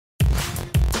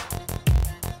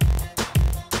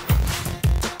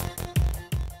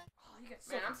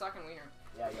sucking wiener.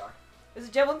 Yeah, you are. Is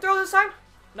it javelin throw this time?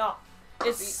 No.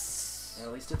 It's...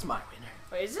 At least it's my winner.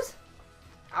 Wait, is this?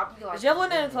 Like Is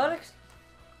javelin and athletics?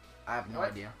 I have no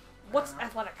idea. What's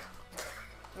athletic?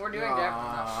 We're doing javelin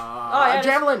now. Oh, yeah,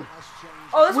 javelin.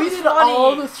 Oh, this we was did funny.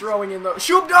 all the throwing in the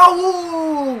shoop no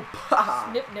whoop.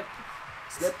 Snip, nip.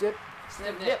 Snip dip.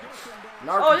 Snip, nip.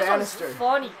 Narc Oh, this Bannister. was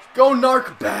funny. Go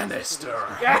Narc Bannister.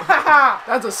 Yeah.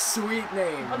 That's a sweet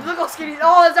name. Oh, look how skinny.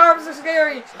 Oh, his arms are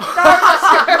scary. His arms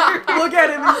are scary. Look at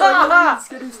him. He's like a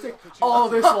skinny stick. Oh,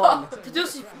 this one. To do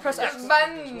so, press X.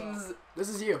 Buns. This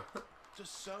is you.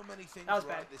 That was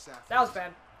bad. That was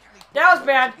bad. That was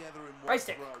bad. Right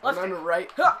stick. Left And stick. then right.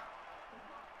 Huh.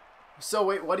 So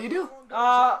wait, what do you do?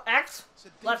 X.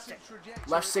 Left stick.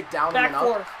 Left stick down Back and up.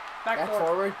 forward. Back forward.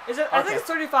 forward. Is it? I Okay. think it's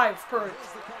 35 per.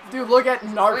 Dude, look at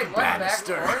Narc Wait, what's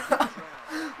Bannister. back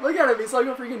Look at him. He's like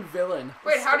a freaking villain.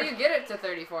 Wait, how do you get it to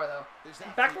 34 though?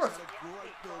 Back forward.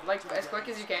 Like as quick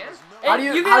as you can? How do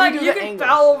you- can how do like you do you the can angles?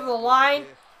 foul over the line,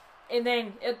 and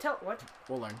then it'll tell what?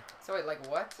 We'll learn. So wait, like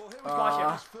what?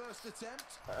 Watch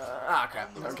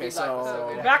Crap. Okay,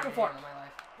 so Back and forth.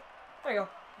 There you go.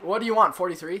 what do you want?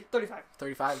 43? 35.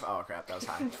 35? Oh crap, that was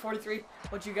high. 43.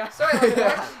 What you got? So wait, like,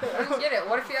 what? I don't get it.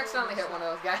 What if you accidentally hit one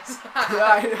of those guys? Yeah,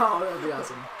 I know. That would be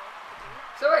awesome.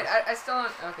 So wait, I still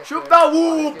don't. Okay. Shoot so the let's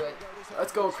whoop! do it.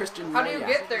 Let's go, Christian. How do you yeah.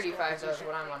 get 35 though? Is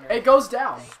what I'm wondering. It goes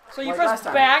down. So you like press last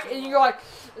time. back, and you go like,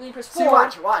 and then you press See,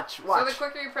 forward. watch. So the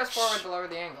quicker you press forward, the lower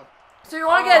the angle. So you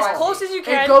want to get Oh, I as close see. as you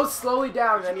can. It goes slowly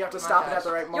down, and then you have to stop it at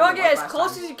the right moment. You want to get like as last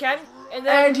close time. as you can, and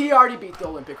then. And he already beat the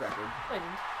Olympic record.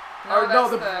 No, Or no,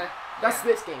 that's That's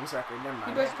yeah. this game's record. Never He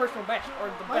mind. goes personal best or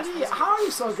the Why best. do you- how are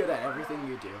you so good at everything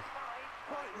you do?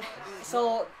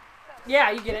 So,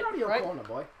 yeah, you get it, Get out of your right? corner,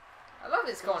 boy. I love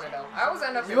this corner though. I always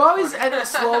end up. in You the always corner. end up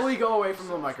slowly go away from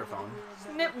the microphone.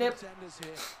 Nip, nip.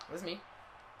 That's me.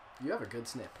 You have a good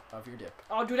snip of your dip.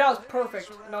 Oh, dude, that was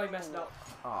perfect. No, he messed it up.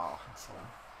 Oh, so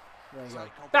there you go.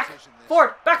 Back,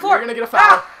 forward, back, You're forward. gonna get a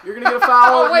foul. You're gonna get a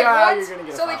foul. Oh wait, yeah, what? you're gonna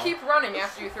get a So foul. they keep running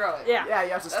after you throw it. Yeah. Yeah,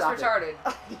 you have to That's stop retarded. it.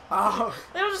 Oh,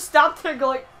 They don't just stop there and go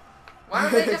like, Why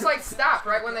don't they just like stop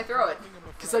right when they throw it?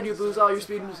 because then you lose all your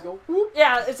speed and just go whoop.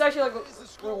 yeah, it's actually like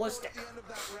realistic.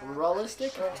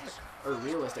 Realistic or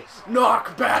realistic?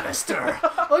 Knock Bannister.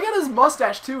 Look at his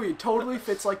mustache too. He totally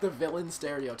fits like the villain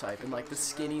stereotype and like the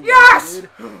skinny Yes! dude.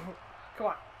 Come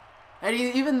on. And he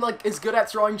even like is good at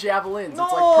throwing javelins. No,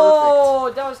 It's like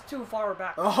perfect. that was too far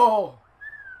back. Oh.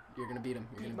 You're gonna beat him.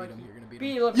 You're gonna beat him. You're gonna beat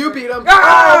Beat him. him. You beat him.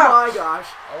 Ah! Oh my gosh.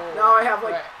 Oh, Now I have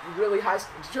like right. really high.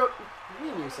 Me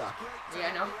and you suck. Yeah,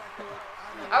 I know.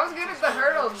 I was good at the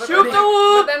hurdles, but, Shoot then, the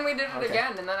whoop! but then we did it Okay.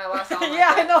 again, and then I lost all my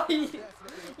Yeah, I points. know.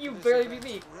 You barely beat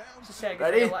me. Just saying,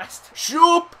 Ready? last.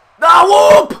 Shoop the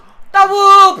whoop. The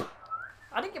whoop!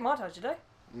 I didn't get montage, did I?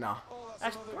 No,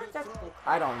 Actually, what? That's cool.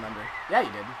 I don't remember. Yeah,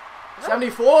 you did.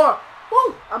 74.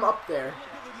 Woo! I'm up there.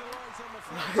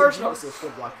 Personal. Joseph,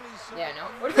 good luck. Yeah, I know.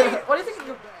 What do you think? What do you think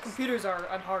your computers are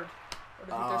on hard? What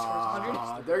do you think their scores?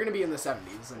 100? They're gonna be in the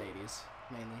 70s and 80s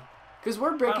mainly. Because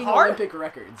we're breaking hard? Olympic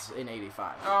records in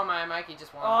 85. Oh my, Mikey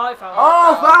just won. Oh, I found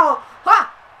Oh, it. foul!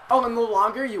 Ha! Oh, and the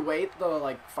longer you wait, the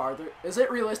like farther. Is it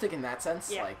realistic in that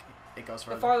sense? Yeah. Like it goes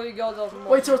The further. farther you go, the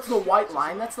more. Wait, so it's the white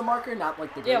line that's the marker, not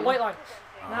like the green? Yeah, white line.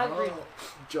 Not Oh. green.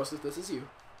 Joseph, this is you.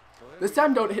 This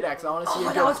time, don't hit X. I want to see Oh, you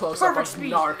that go was close up of perfect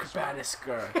speed. Narc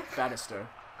Bannister.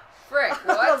 Frick,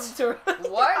 That what? was too-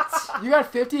 What? You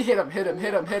got 50. Hit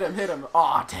him.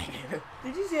 Aw, dang it.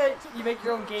 Did you see that you make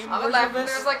your own game I'm version of laughing.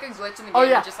 this? There's like a glitch in the game. Oh yeah,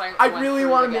 that just, like, I went really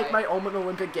through want to the make guy. my own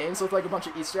Olympic Games with like a bunch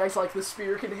of Easter eggs. Like the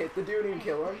spear can hit the dude and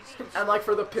kill him, and like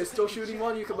for the pistol shooting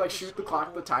one, you can like shoot the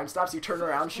clock, the time stops. You turn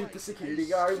around, shoot the security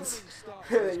guards,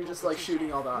 and then you're just like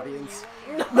shooting all the audience.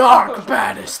 Narc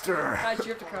Bannister. I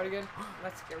cheer up the crowd again.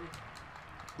 That's scary.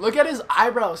 Look at his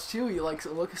eyebrows too. He like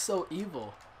looks so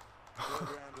evil.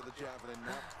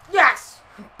 Yes!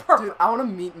 Perfect. Dude, I want to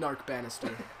meet Narc Bannister.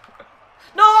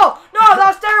 No! No,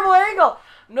 that was terrible angle!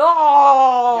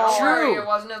 No! Don't worry, True. it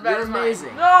wasn't as bad You're as mine.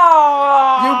 amazing.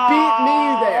 No! You beat me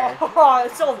there. Oh,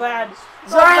 it's so bad.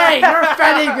 So Zay, bad. you're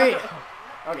offending me.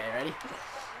 Okay, ready?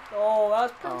 Oh, that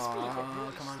was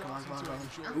perfect Come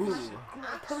speed. on. Ooh.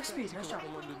 Perfect speed. Nice job.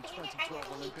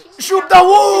 Shoot the That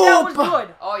was whoop!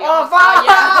 good. Oh, you Oh, almost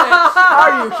got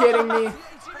Are you kidding me?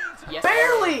 Yes,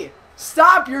 Barely!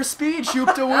 Stop your speed, shoot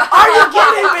the whoop. Are you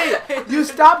kidding me? You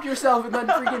stopped yourself and then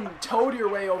freaking towed your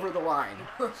way over the line.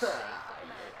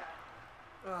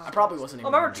 I probably wasn't Oh,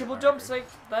 even. remember gonna triple get my jumps record.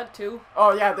 like that too?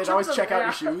 Oh yeah, they'd always Triple check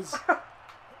out jump, your yeah. shoes. Oh,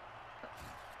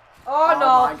 Oh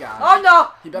no. my gosh. Oh no.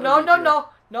 He better No, beat no, you. no.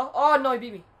 No. Oh no, he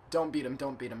beat me. Don't beat him,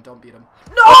 don't beat him, don't beat him.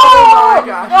 No! Oh my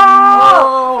gosh.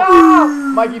 No! Oh.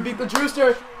 Mikey beat the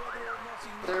Drewster.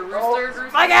 The rooster, rooster.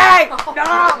 Mikey!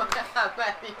 No!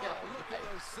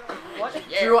 What?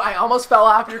 Drew, I almost fell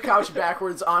off your couch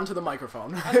backwards onto the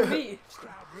microphone. That's me.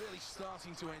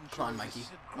 Come on, Mikey.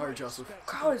 Or Joseph.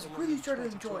 Crowd is really starting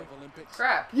to enjoy.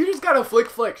 Crap. You just gotta flick.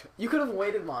 You could have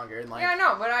waited longer and like. Yeah, I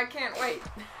know, but I can't wait.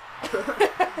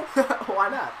 Why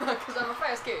not? Because I'm a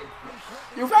fast kid.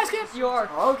 You a fast kid? You are.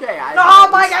 Okay, No,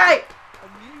 Mikey!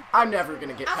 I'm never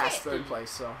gonna get past third place,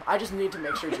 so I just need to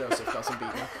make sure Joseph doesn't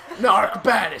beat me. Narc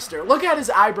Bannister, look at his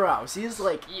eyebrows. He's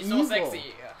like He's evil. so sexy.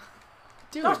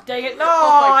 Dude. Gosh, dang it. No,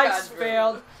 Oh my I God, just bro.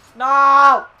 failed.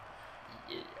 No!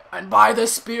 And by the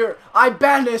spear, I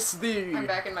banish thee. I'm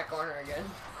back in my corner again.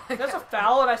 If that's a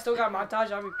foul and I still got a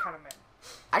montage, I'd be kind of mad.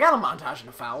 I got a montage and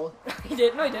a foul. He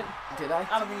did. No, he didn't. Did I?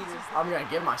 I don't think he did. I'm gonna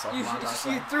give myself a You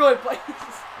montage. threw it, please.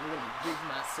 I'm gonna give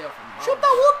myself a Shoot moment. the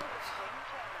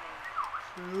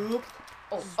whoop.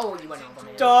 Oh, you went over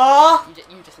me. Duh!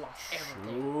 You just lost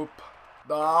everything. Whoop.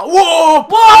 The whoop.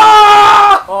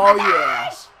 Whoa! Oh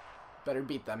yeah. Better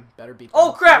beat them. Better beat them.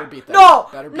 Oh crap! Better beat them. No!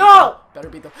 Better beat No! them. Better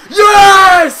beat them.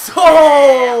 Yes!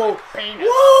 Oh! Penis.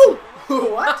 Woo!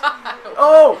 What?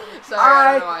 Oh! Sorry,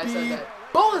 I don't know why I said beat that.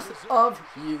 both of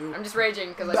you. I'm just raging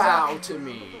because I Bow suck. to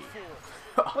me.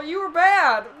 Well, you were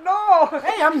bad. No!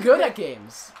 Hey, I'm good at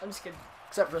games. I'm just kidding.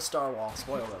 Except for Star Wall.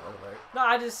 Spoiler alert. No,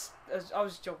 I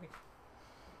was joking.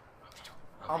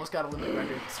 Almost got a limit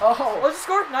record. What's Oh! the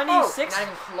score? 96? Not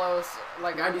even close.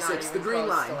 Like, I'm 96, not even the green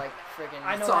close line. to, like, friggin'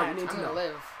 I know That's all that. you need I'm to gonna know.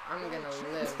 live. I'm gonna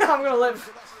live. I'm gonna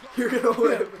live. You're gonna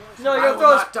live. No, I you're will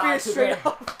gonna not throw die a spear straight today.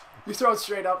 up. You throw it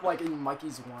straight up like in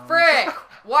Mikey's worm. Frick!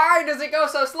 Why does it go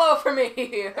so slow for me?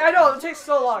 I know, it takes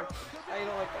so long. I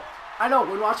don't like that. I know,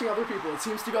 when watching other people, it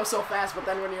seems to go so fast, but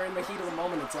then when you're in the heat of the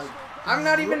moment, it's like... I'm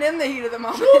not even in the heat of the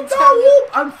moment. Shoot the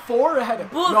whoop! I'm 4 ahead of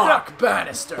Bullcrap. Narc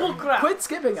Bannister. Bullcrap. Quit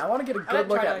skipping. I want to get a I good didn't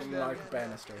look try at to Narc actually.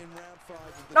 Bannister.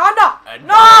 No, no! And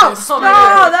No! banish No, me.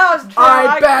 that was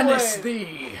I banish quit.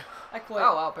 thee. I quit.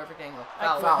 Oh wow, perfect angle. I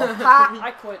Foul. quit. Foul.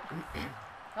 I quit.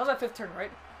 That was my 5th turn,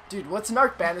 right? Dude, what's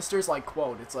Narc Bannister's like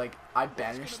quote? It's like, I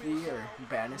banish thee, or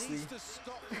banish thee.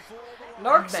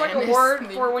 Narc's like a Banish word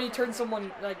me. for when you turn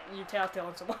someone, like, you tail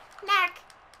on someone. Narc!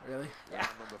 Really? Yeah.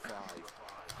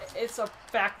 It's a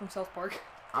fact from South Park.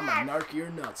 I'm a narc your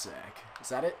nutsack. Is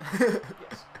that it?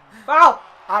 Yes. Foul!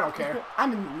 I don't care.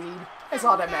 I'm in the lead. That's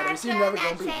all that matters. You're never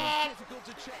gonna beat me.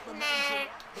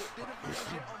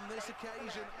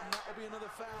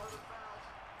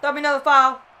 That'll be another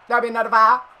foul. That'll be another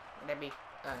foul. That'd be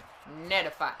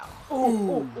net foul.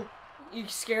 Ooh. You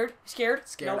scared? Scared?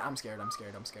 Scared. Nope. I'm scared. I'm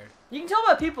scared. I'm scared. You can tell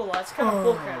by people. That's kind of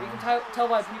bullcrap. You can tell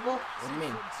by people. What do you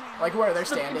mean? Like where they're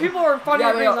The standing? people are in front Yeah,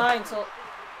 of the they green are. line, so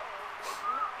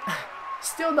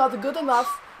Still not good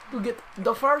enough to get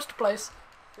the first place.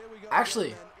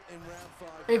 Actually,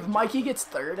 if Mikey gets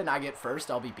 3rd and I get 1st,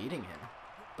 I'll be beating him.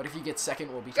 But if he gets 2nd,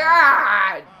 we'll be God!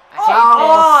 tied. I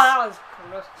oh, that was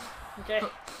gross. Okay,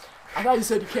 I thought you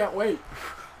said you can't wait.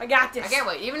 I got hate this. this. I can't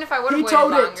wait. Even if I would have He waited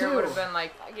told it, longer, too. it would have been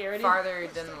like I get ready. farther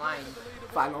than the line.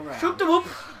 Final round. Shoot the whoop.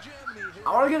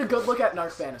 I want to get a good look at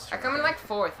Narc Bannister. I come in like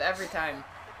 4th every time.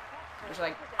 There's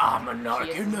like I'm a narc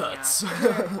Yes, your nuts.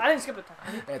 I didn't skip a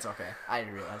time. It's okay. I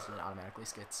didn't realize it automatically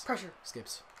Pressure.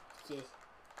 skips.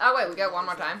 oh wait, we got one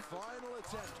more time.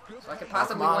 So I could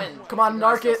possibly Come on. win. Come on, even though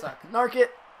I narc still it. suck. Narc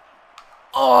it.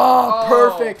 Oh, Oh,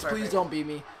 perfect. perfect. Please don't beat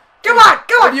me. Come on, come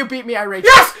If on. you beat me, I rage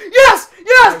Yes, yes, I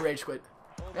yes. rage quit.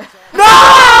 No!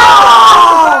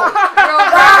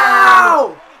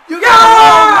 No! You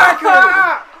got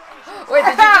a Wait,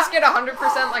 did you just get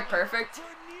 100% like perfect?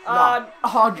 No,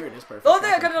 100 is perfect. The only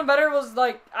thing I could have done better was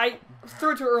like I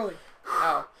threw it too early.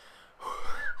 Oh.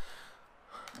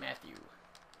 Matthew,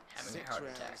 having a heart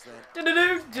attack. Do do do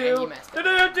And do you do messed do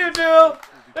do do do.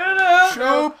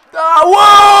 Shoot the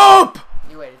whoop!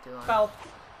 You waited too long. Foul.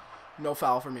 No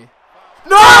foul for me.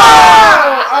 No!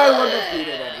 I wouldn't have beat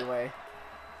it anyway.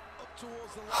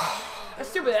 That's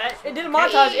stupid. It did a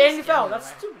montage and you fell.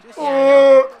 That's stupid.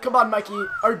 Come on, Mikey.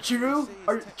 Or Drew?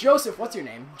 Or Joseph, what's your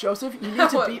name? Joseph, you need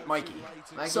to beat Mikey.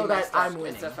 Mikey So that messed up. I'm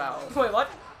winning. It's a foul. Wait, what?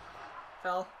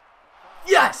 Fell.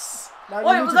 Yes! Now you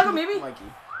Wait, need was to that beat me? Mikey.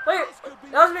 Wait,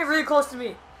 that was me really close to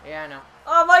me. Yeah, I know.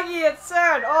 Oh, Mikey, it's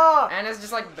sad. Oh. And it's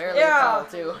just like barely Yeah. a foul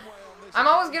too. I'm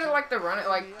always good at like the run,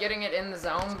 like getting it in the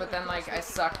zone, but then like I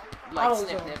suck like Auto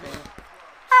snip zone. dipping.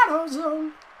 Auto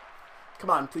zone. Come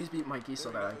on, please beat Mikey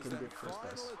so that I can get first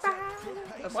best.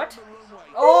 What?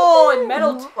 Oh, and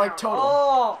metal. Like total.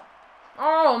 Oh.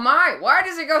 Oh my! Why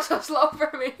does it go so slow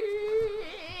for me?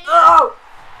 Oh!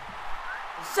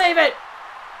 Save it.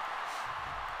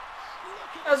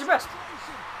 That was your best.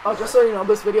 Oh, just so you know,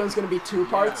 this video is going to be 2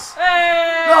 parts.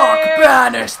 Hey! Narc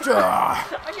Bannister! I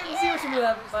can't see what you mean.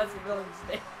 That's the villain's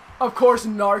name. Of course,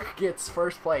 Narc gets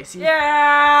first place.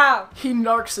 Yeah! He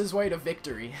narcs his way to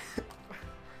victory.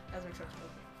 That makes sense.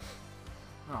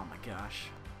 Oh my gosh.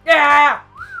 Yeah!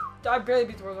 I barely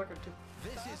beat the world record, too.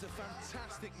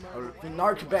 The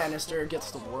Narc Bannister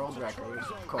gets the world record,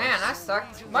 of course. Man, I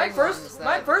sucked. Mine big first? ones Mine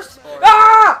that first? sport.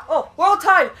 Ah! Oh, world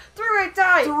tie! Three-way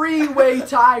tie! Three-way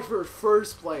tie for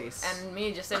first place. And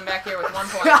me just sitting back here with 1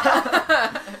 point.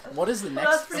 What is the That's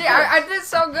next? pretty See, I did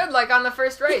so good, like, on the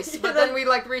first race, but then we,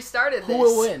 like, restarted Who this.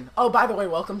 will win? Oh, by the way,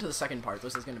 welcome to the second part.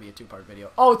 This is going to be a 2-part video.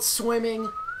 Oh, it's swimming.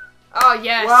 Oh,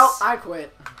 yes. Well, I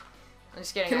quit. I'm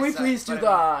just kidding. Can I we suck, please do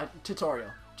whatever. the tutorial?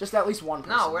 Just at least one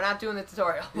person. No, we're not doing the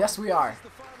tutorial. Yes, we are.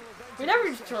 We never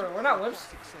use tutorial. We're not wimps.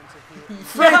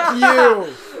 Frick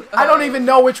you! I don't even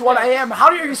know which one I am. How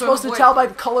are you supposed to Wait. tell by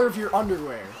the color of your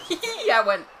underwear? Yeah,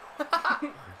 when.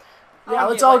 Yeah,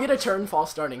 let's all get a turn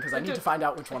false starting, because I need Dude. to find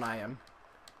out which one I am.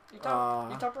 You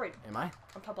top right. Am I?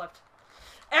 I'm top left.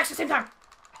 X at the same time.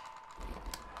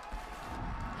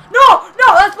 No!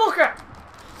 No! That's bullcrap!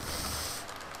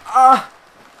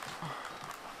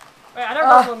 Wait, I never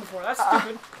done one before. That's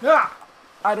stupid.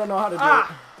 I don't know how to do it.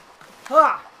 Ah!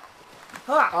 Ha!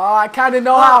 Ha! Oh, I kind of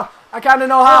know how. I kind of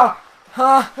know how.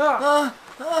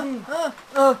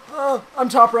 I'm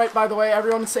top right, by the way.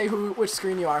 Everyone say which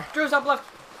screen you are. Drew's top left.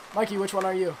 Mikey, which one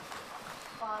are you?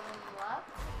 Bottom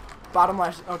left. Bottom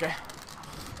left. Okay.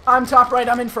 I'm top right.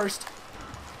 I'm in first.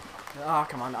 Oh,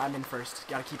 come on. I'm in first.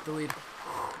 Gotta keep the lead.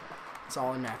 It's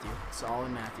all in Matthew. It's all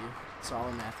in Matthew. It's all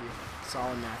in Matthew. It's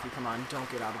all in Matthew. Come on. Don't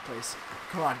get out of place.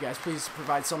 Come on, guys. Please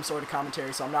provide some sort of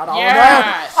commentary so I'm not all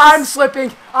Yes! I'm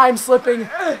slipping. I'm slipping.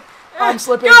 I'm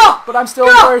slipping. Go! But I'm still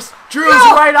Go! in first. Drew's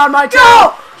Go! right on my Go!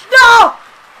 tail. No!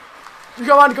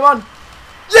 Come on. Come on.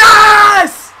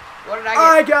 Yes! What did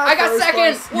I get? I got first second!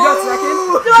 place. You got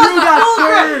second? That's You got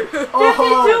third! Oh.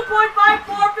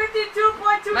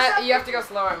 52.54, 52.27. Matt, you have to go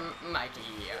slower, Mikey.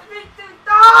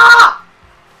 Ah!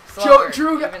 Slower,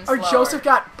 Drew even or slower. Joseph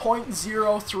got .03 Point-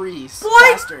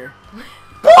 faster.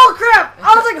 Bullcrap!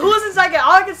 I was like, who's in second?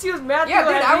 All I could see was Matthew. Yeah,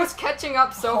 dude, and I me. was catching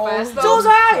up so Holy fast, though. So was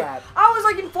I! crap. I was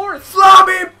like in fourth.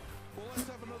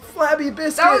 Flabby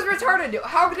biscuit. That was retarded.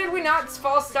 How did we not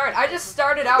false start? I just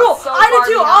started out No, so I far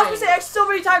did too. I was behind. gonna say X so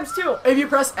many times too. If you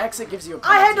press X, it gives you a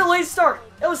I had penalty. to late start.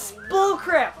 It was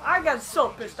bullcrap. I got so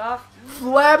pissed off.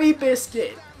 Flabby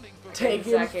biscuit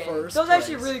taking Second. first. That was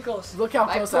actually place. really close. Look how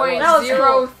By close that point was. That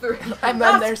was 0.03. And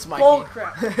then That's there's Mikey.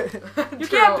 bullcrap. You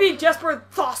can't beat Jesper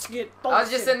Thoskett. I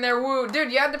was just sitting there, woo.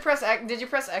 Dude, you had to press X. Did you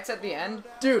press X at the end?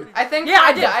 Dude, I think Yeah, I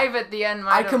my did. dive at the end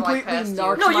might I have, like, completely passed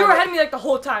narked No, you. you were ahead of me like the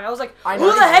whole time. I was like, I who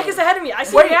know. the heck is ahead of me? I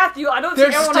see Wait, Matthew. I don't see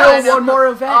there's everyone still else. one more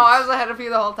event. Oh, I was ahead of you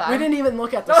the whole time. We didn't even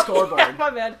look at the No, scoreboard. yeah, my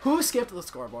bad. Who skipped the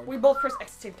scoreboard? We both pressed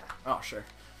X at the same time. Oh, sure.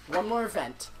 One more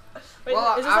event. Wait,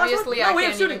 Well, is this last one? obviously No, I we have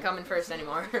can't shooting. even come in first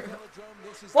anymore.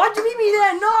 Why'd you beat me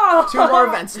then? No! 2 more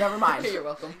events. Never mind. You're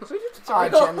welcome.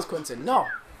 James Quinton. No.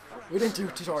 We didn't do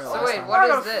tutorial So last wait, time. what I'm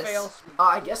is gonna this? fail.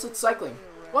 I guess it's cycling.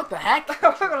 What the heck?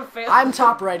 I'm gonna fail. I'm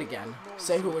top right again.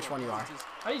 Say which one you are.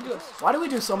 How do you do this? Why do we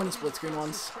do so many split screen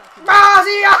ones? Ah,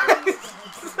 see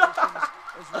ya!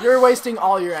 You're wasting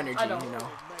all your energy, I know. you know.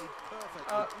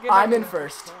 Get I'm back in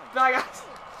first. Bye, guys.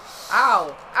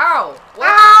 Ow! Ow! What?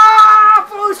 Ah!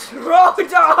 Push road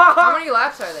How dog! many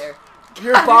laps are there?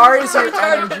 Your bar is your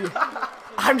energy.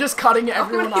 I'm just cutting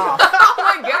everyone off. Oh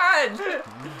my god!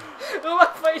 Who am I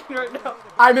fighting right now?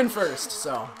 I'm in first,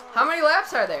 so How many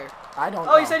laps are there? I don't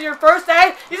know. Oh, you said you're first,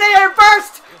 eh? You said you're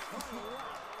first!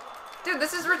 Dude,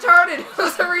 this is retarded.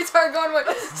 Who's a retard going with?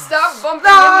 Stop bumping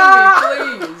Ah! into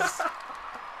me, please.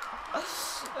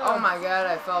 Oh my god,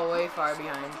 I fell way far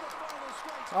behind.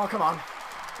 Oh, come on.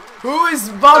 Who is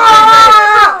bumping me?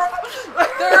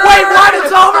 Wait, what?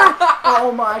 It's over?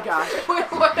 Oh my gosh. Wait,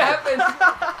 what happened?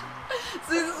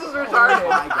 See, this is retarded. Oh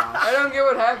my gosh. I don't get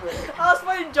what happened. I was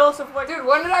fighting Joseph like, Dude,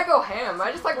 when did I go ham?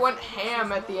 I just like went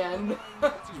ham at the end.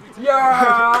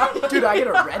 Yeah. Dude, I get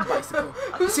a red bicycle.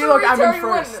 Who's See, the look, I'm in retard who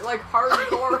went, first. like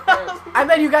hardcore ham? And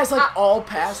then you guys like all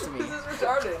passed me. This is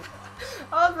retarded.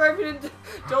 I was repping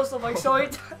Joseph like so many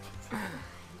times.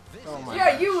 Oh my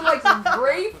Yeah, you like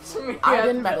raped me. I at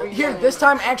didn't the medal. beginning. Here, this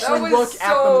time actually That was look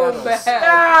so at the medals. bad.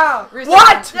 Yeah! Reset.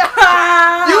 What?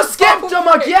 Yeah! You skipped them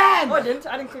okay. again! No, I didn't.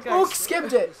 I didn't click Who X.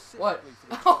 skipped it? What?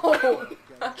 Oh.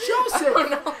 Joseph! Oh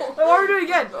no. Wait, why are we doing it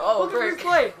again? Oh, Look at frick.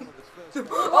 replay.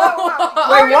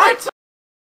 Oh. Wait, what? So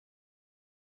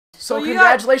So you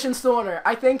congratulations to the winner.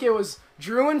 I think it was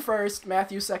Drew in first,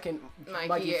 Matthew second,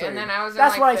 Mikey, third. and then I was in,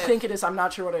 That's like, what I fifth. think it is. I'm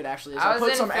not sure what it actually is. I I'll was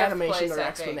put in some fifth animation place, or I think.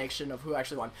 explanation of who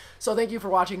actually won. So thank you for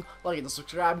watching. Like and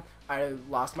subscribe. I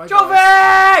lost my Trophy!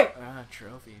 voice.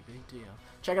 Trophy, big deal.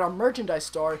 Check out our merchandise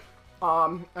store.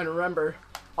 And remember,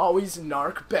 Always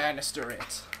Narc Bannister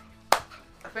it.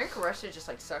 I think Russia just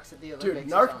like sucks at the Olympics.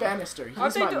 Dude, Narc Bannister, he's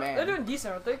my man. They're doing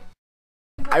decent, aren't they?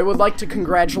 I would like to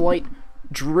congratulate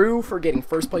Drew for getting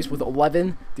first place with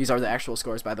 11. These are the actual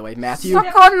scores, by the way. Matthew.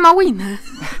 Suck on my wiener.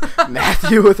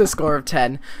 Matthew with a score of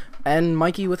 10. And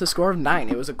Mikey with a score of 9.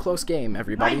 It was a close game,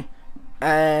 everybody.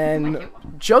 And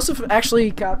Joseph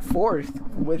actually got 4th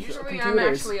with Usually computers. I'm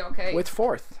actually okay. With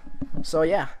 4th. So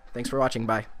yeah, thanks for watching.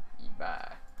 Bye.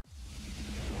 Bye.